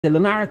The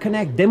Linaro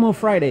Connect Demo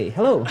Friday.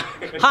 Hello.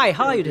 Hi,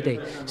 how are you today?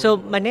 So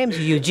my name is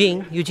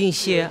Eugene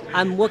Xie.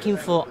 I'm working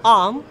for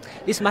ARM.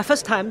 This is my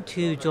first time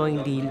to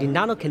join the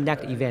Linaro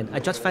Connect event. I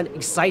just find it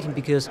exciting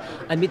because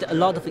I meet a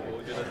lot of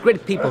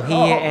great people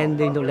here, and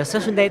the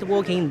social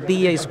networking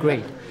there is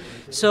great.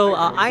 So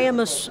I am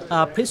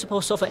a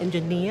principal software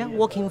engineer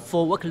working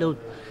for workload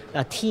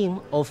team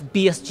of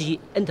BSG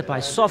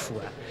Enterprise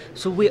Software.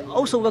 So we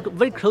also work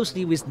very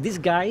closely with these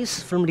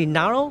guys from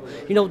Linaro,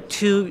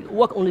 to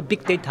work on the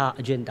big data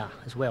agenda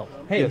as well.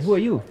 Hey, Who are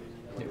you?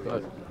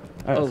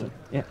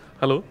 Yeah.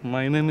 Hello,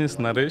 my name is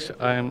Naresh.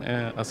 I am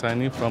an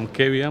assignee from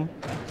KVM,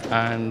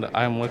 and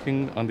I am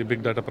working on the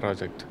big data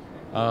project.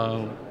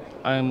 I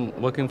am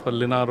working for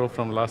Linaro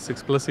from last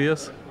 6+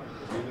 years.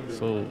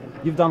 So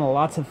you've done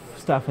lots of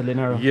stuff at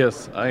Linaro.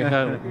 Yes, I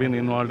have been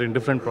involved in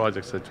different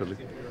projects actually.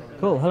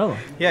 Cool. Hello.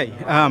 Yeah,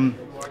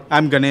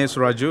 I'm Ganesh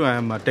Raju.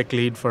 I'm a tech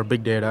lead for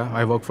big data.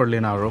 I work for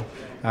Linaro.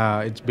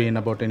 It's been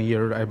about a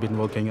year I've been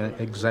working.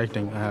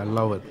 Exciting. I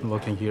love it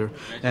working here.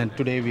 And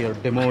today we are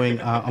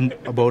demoing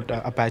about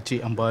Apache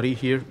Ambari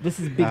here. This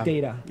is big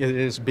data. It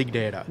is big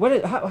data. What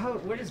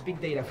is big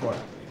data for?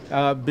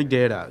 Big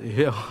data,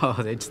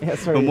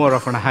 it's more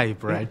of a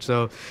hype, right?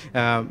 So,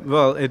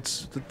 well,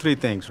 it's three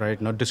things, right?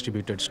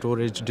 Distributed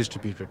storage,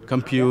 distributed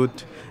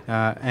compute,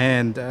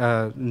 and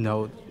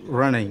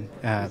running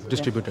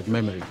distributed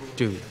memory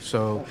too.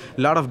 So,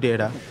 a lot of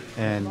data,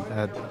 and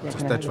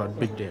that's what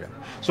big data.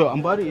 So,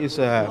 Ambari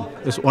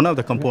is one of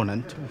the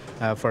components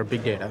for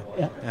big data,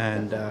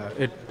 and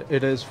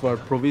it is for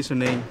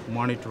provisioning,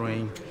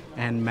 monitoring,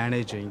 and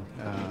managing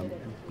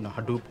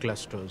Hadoop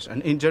clusters,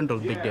 and in general,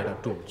 big data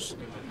tools.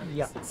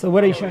 Yeah. So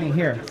what are you showing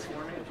here?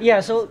 Yeah,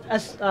 so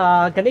as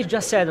Ganesh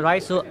just said,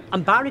 right, so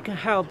Ambari can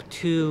help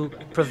to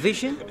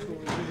provision,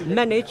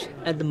 manage,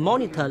 and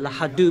monitor the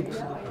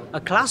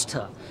Hadoop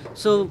cluster.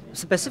 So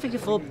specifically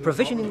for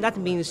provisioning, that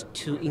means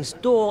to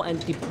install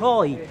and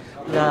deploy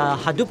the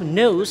Hadoop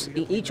nodes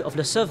in each of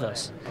the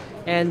servers.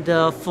 And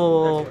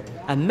for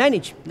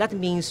manage, that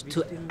means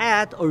to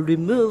add or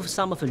remove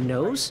some of the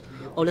nodes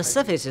or the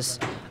services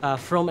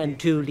from and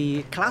to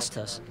the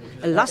clusters.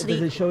 And lastly,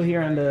 does it show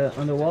here on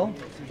the wall?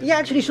 Yeah,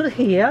 actually shown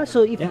here.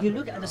 So if you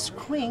look at the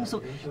screen,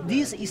 so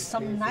this is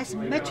some nice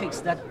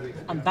metrics that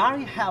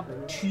Ambari help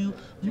to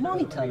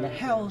monitor the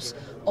health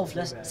of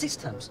the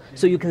systems.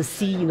 So you can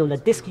see, the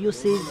disk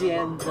usage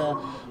and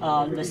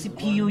the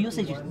CPU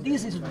usage.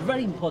 This is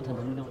very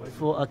important,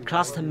 for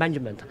cluster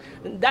management.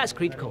 And that's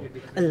critical.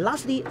 And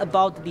lastly,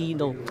 about the,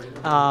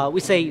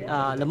 we say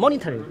the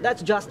monitoring.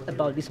 That's just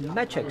about these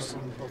metrics.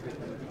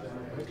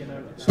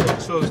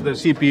 So the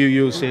CPU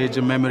usage,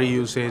 memory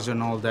usage,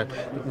 and all that.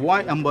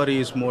 Why Ambari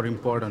is more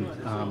important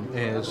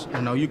is,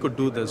 you could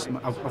do this,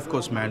 of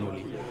course,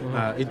 manually.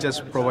 It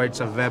just provides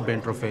a web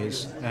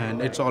interface,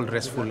 and it's all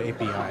RESTful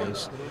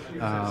APIs.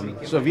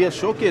 So we are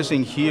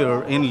showcasing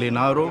here in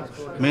Linaro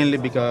mainly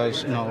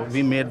because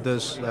we made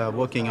this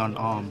working on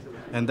ARM,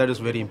 and that is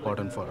very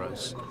important for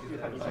us.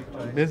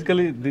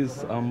 Basically,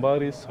 this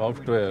Ambari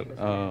software,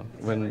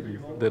 when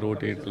they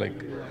wrote it,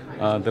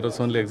 there was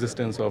only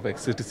existence of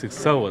x86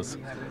 servers.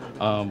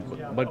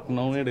 But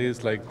nowadays,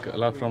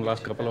 from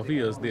last couple of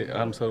years, the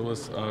ARM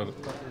servers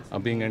are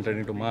being entered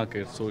into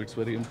market. So it's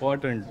very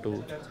important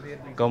to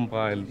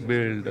compile,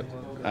 build,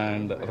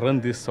 and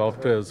run these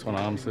softwares on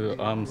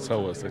ARM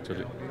servers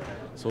actually.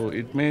 So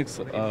it makes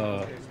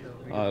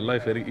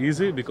life very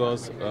easy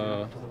because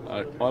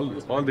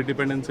all the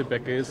dependency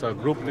packages are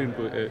grouped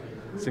into a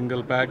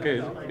single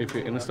package. If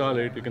you install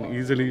it, you can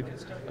easily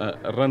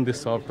run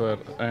this software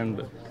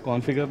and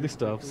configure the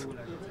stuffs.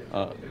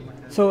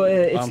 So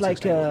it's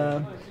like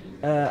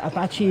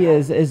Apache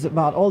is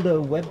about all the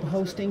web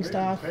hosting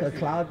stuff,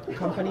 cloud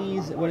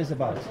companies. What is it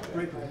about?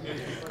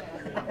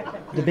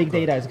 The big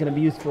data is going to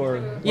be used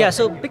for what? Yeah,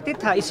 so big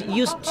data is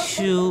used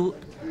to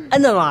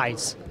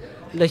analyze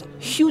the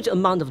huge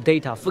amount of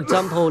data. For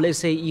example, let's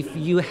say if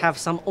you have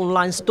some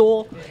online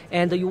store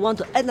and you want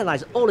to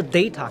analyze all the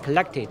data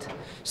collected.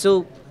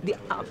 So the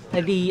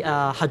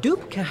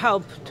Hadoop can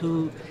help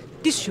to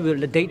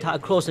distribute the data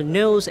across the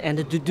nodes and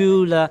to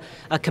do the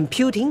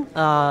computing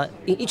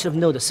in each of the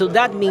nodes. So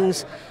that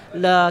means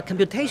the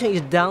computation is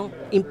done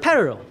in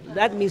parallel.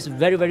 That means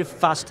very, very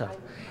faster.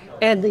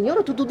 And in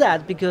order to do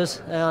that,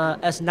 because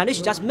as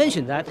Naresh just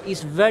mentioned, that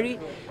is very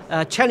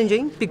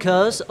challenging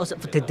because also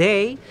for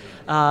today,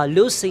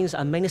 those things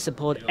are mainly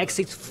support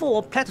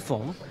x64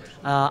 platform.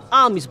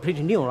 ARM is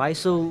pretty new, right?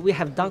 So we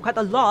have done quite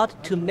a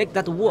lot to make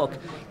that work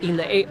in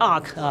the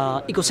ARC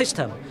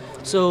ecosystem.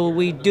 So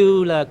we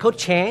do the code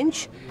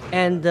change,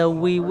 and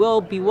we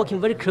will be working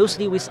very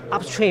closely with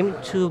upstream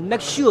to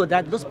make sure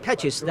that those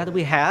patches that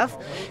we have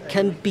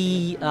can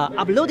be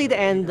uploaded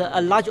and a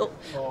large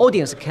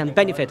audience can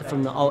benefit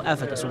from our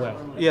effort as well.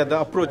 Yeah, the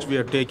approach we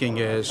are taking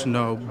is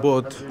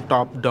both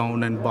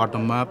top-down and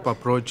bottom-up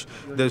approach.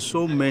 There's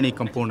so many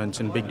components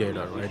in big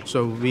data, right?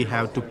 So we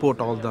have to put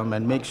all them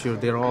and make sure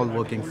they're all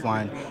working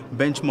fine,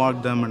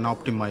 benchmark them and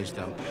optimize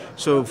them.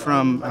 So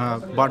from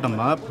bottom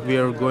up, we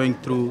are going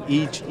through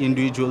each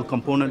individual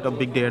component of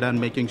big data and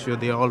making sure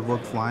they all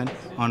work fine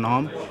on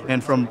ARM.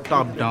 And from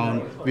top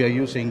down, we are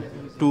using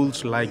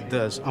tools like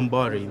this,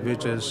 Ambari,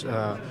 which is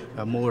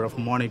more of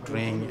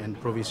monitoring and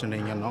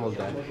provisioning and all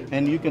that.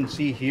 And you can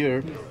see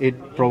here,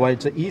 it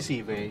provides an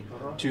easy way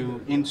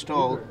to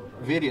install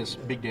various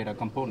big data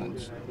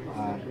components.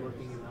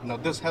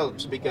 This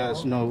helps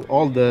because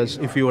all this,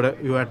 if you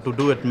had to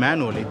do it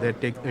manually,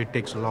 it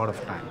takes a lot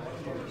of time.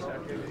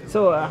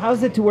 So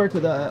how's it to work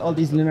with all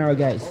these Linaro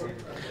guys?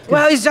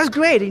 Well, it's just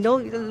great,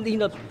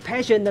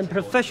 passion and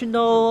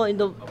professional,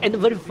 and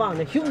very fun,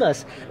 and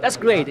humorous. That's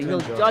great,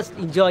 just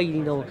enjoy,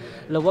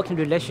 the working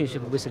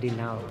relationship with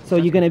Linaro. So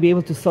you're going to be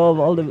able to solve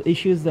all the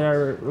issues that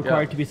are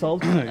required to be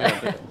solved?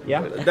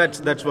 Yeah.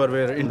 That's what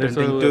we're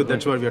intending to.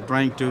 That's what we're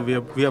trying to.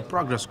 We have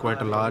progressed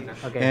quite a lot,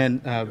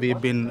 and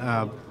we've been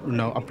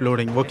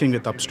uploading, working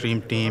with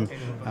upstream team.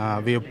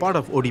 We are part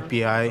of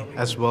ODPI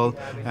as well,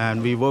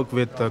 and we work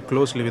with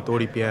closely with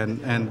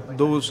ODPI, and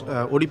those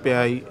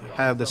ODPI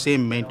have the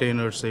same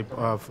maintainership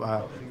of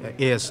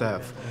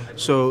ASF,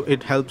 so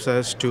it helps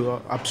us to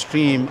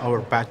upstream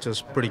our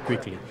patches pretty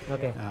quickly.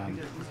 Okay.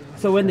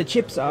 So when the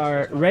chips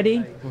are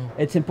ready,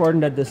 it's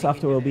important that the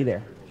software will be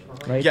there,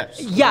 right?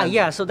 Yes.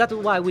 Yeah. So that's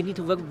why we need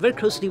to work very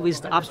closely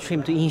with the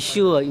upstream to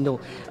ensure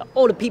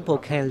all the people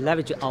can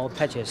leverage our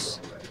patches.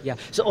 Yeah.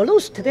 So although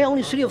today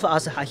only 3 of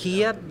us are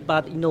here,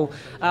 but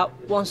I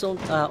want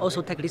to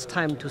also take this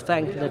time to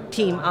thank the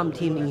ARM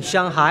team in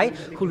Shanghai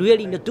who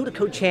really do the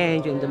code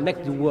change and make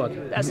it work.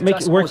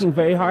 That's working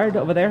very hard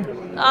over there.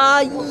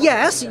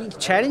 Yes,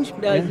 challenge.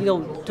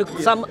 Took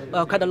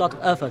quite a lot of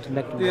effort to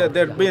make it work. Yeah,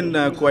 there have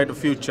been quite a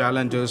few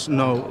challenges.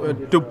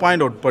 To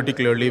point out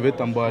particularly with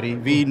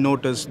Ambari, we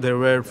noticed there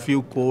were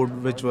few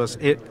code which was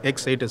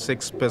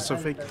x86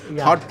 specific,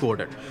 hard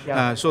coded.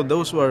 So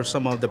those were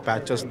some of the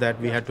patches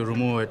that we had to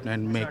remove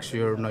and make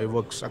sure it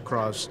works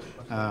across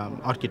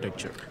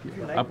architecture.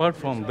 Apart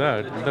from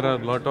that, there are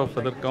a lot of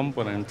other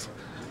components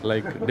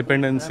like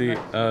dependency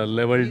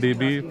level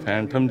DB,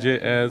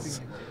 Phantom.js,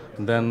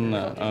 then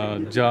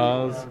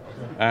JAWS,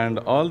 and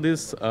all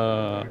these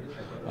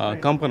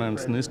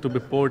components needs to be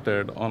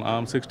ported on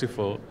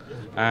ARM64.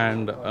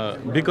 And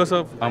because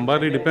of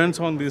Ambari depends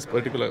on these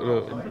particular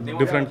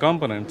different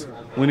components,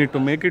 we need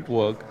to make it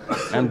work,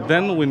 and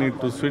then we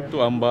need to switch to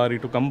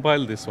Ambari to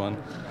compile this one.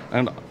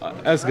 And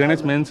as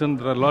Ganesh mentioned,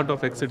 there are a lot of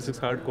x86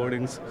 hard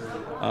codings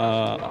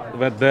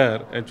were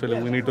there.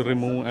 Actually, we need to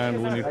remove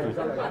and we need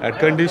to add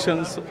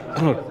conditions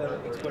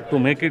to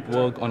make it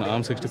work on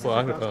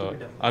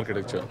ARM64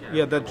 architecture.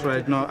 Yeah, that's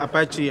right. Now,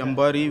 Apache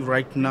Ambari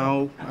right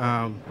now,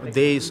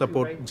 they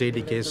support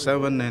JDK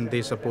 7 and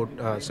they support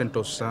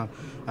CentOS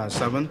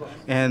 7,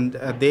 and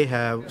they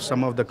have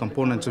some of the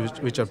components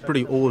which are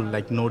pretty old,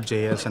 like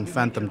Node.js and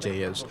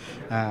Phantom.js.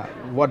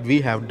 What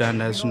we have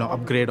done is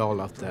upgrade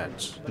all of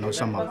that,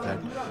 some of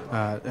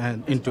that,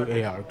 and into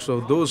ARC.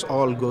 So those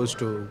all goes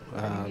to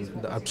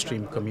the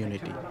upstream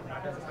community.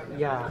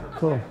 Yeah.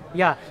 Cool.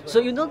 Yeah.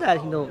 So that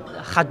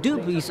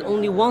Hadoop is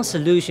only one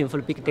solution for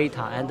big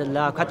data, and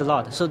there are quite a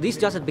lot. So this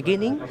is just the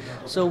beginning.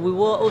 So we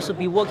will also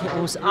be working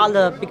on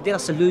other big data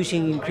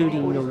solutions,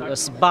 including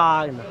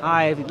Spark and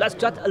Hive. That's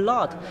just a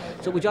lot.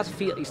 So we just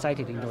feel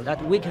excited,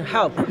 that we can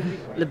help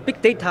the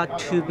big data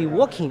to be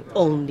working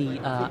on the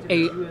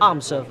ARM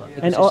server.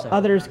 And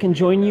others can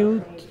join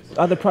you.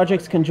 Other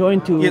projects can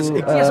join to yes,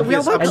 we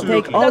are welcome. And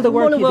take all the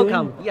work you're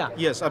doing. Yeah.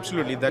 Yes,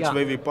 absolutely. That's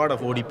why we're part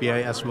of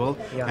ODPI as well.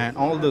 Yeah. And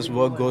all this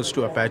work goes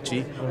to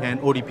Apache,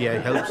 and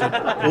ODPI helps it.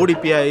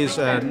 ODPI is,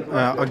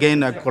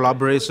 again, a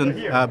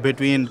collaboration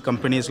between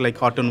companies like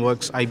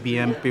Hortonworks,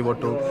 IBM,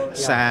 Pivotal,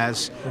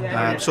 SAS.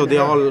 So they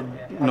all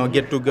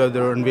get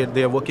together, and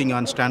they are working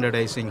on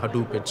standardizing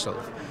Hadoop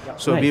itself.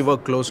 So we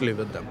work closely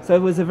with them. So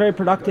it was a very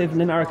productive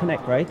Linaro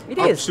Connect, right? It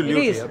is.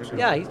 Absolutely. It is. Absolutely.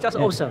 Yeah, it's just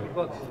awesome.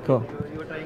 Cool.